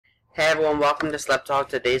Hey everyone, welcome to Slept Talk.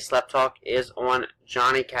 Today's Slept Talk is on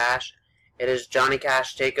Johnny Cash. It is Johnny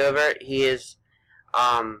Cash Takeover. He is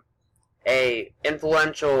a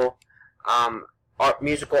influential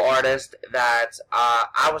musical artist that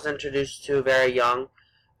I was introduced to very young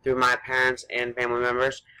through my parents and family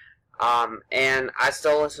members. And I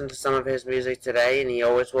still listen to some of his music today, and he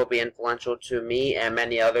always will be influential to me and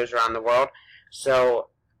many others around the world.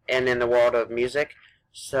 And in the world of music.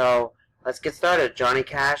 So let's get started. Johnny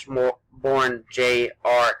Cash, born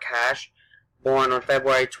J.R. Cash, born on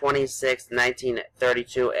February 26,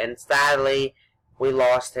 1932, and sadly, we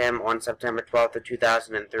lost him on September 12th of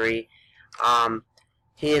 2003.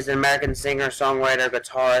 He is an American singer, songwriter,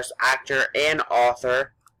 guitarist, actor, and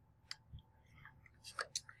author.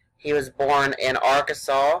 He was born in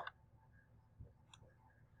Arkansas,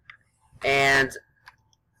 and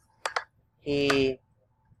he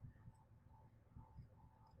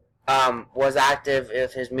was active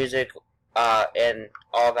with his music and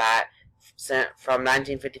all that from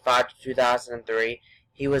 1955 to 2003.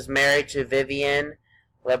 He was married to Vivian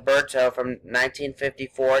Liberto from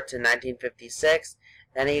 1954 to 1956.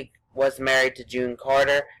 Then he was married to June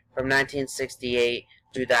Carter from 1968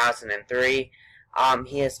 to 2003.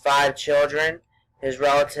 He has 5 children. His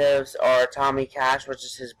relatives are Tommy Cash, which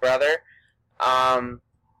is his brother.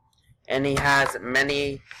 And he has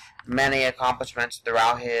many accomplishments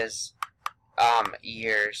throughout his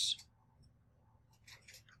years.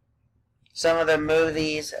 Some of the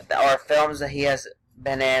movies or films that he has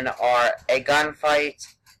been in are A Gunfight,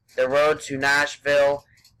 The Road to Nashville,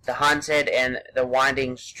 The Hunted, and The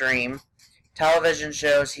Winding Stream. Television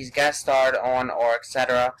shows he's guest starred on or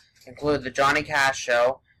etc. include The Johnny Cash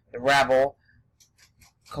Show, The Rebel,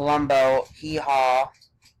 Columbo, Hee Haw,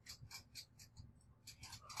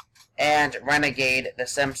 and Renegade, The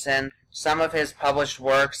Simpsons. Some of his published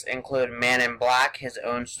works include Man in Black, his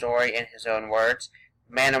own story in his own words,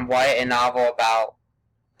 Man in White, a novel about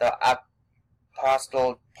the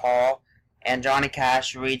Apostle Paul, and Johnny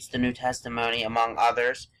Cash Reads the New Testimony, among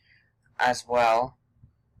others, as well.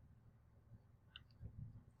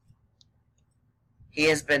 He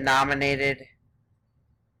has been nominated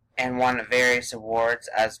and won various awards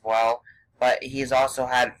as well, but he's also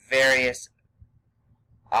had various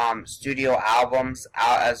studio albums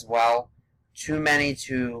out as well. Too many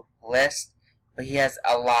to list, but he has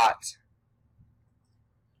a lot.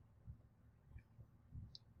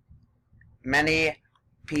 Many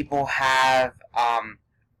people have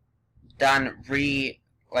done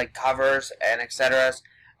covers and etc.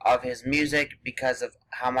 of his music because of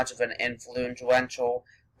how much of an influential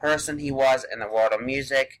person he was in the world of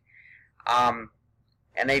music. And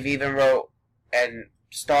they've even wrote and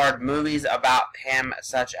starred movies about him,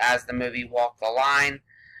 such as the movie Walk the Line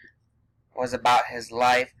was about his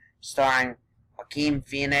life, starring Joaquin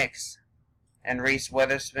Phoenix and Reese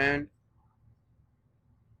Witherspoon.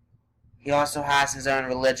 He also has his own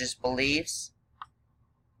religious beliefs.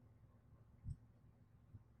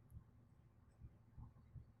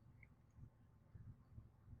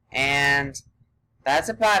 And that's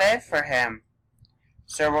about it for him.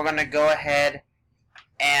 So we're going to go ahead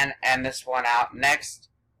and end this one out. Next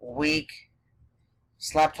week,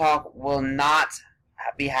 Slept Talk will not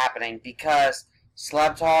be happening because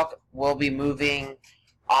Slept Talk will be moving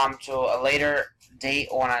to a later date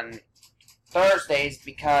on Thursdays,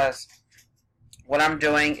 because what I'm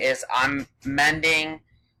doing is I'm mending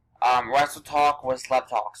Wrestle Talk with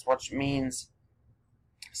Slept Talks, which means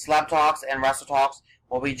Slept Talks and Wrestle Talks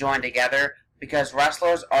will be joined together because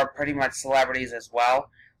wrestlers are pretty much celebrities as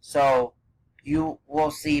well. So you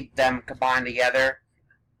will see them combined together.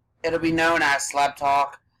 It'll be known as Slept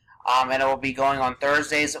Talk, and it will be going on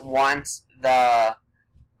Thursdays once the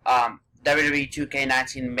WWE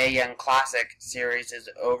 2K19 Mae Young Classic series is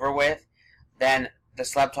over with. Then the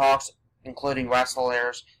Slept Talks, including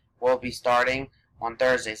wrestlers, will be starting on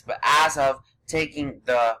Thursdays. But as of taking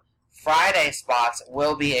the Friday spots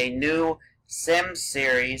will be a new Sims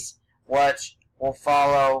series, which will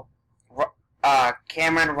follow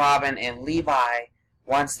Cameron, Robin, and Levi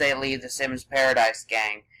once they leave the Sims Paradise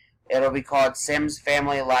gang. It'll be called Sims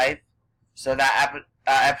Family Life. So that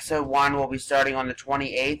episode 1 will be starting on the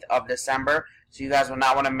 28th of December. So you guys will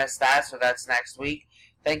not want to miss that. So that's next week.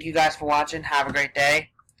 Thank you guys for watching. Have a great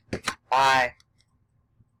day. Bye.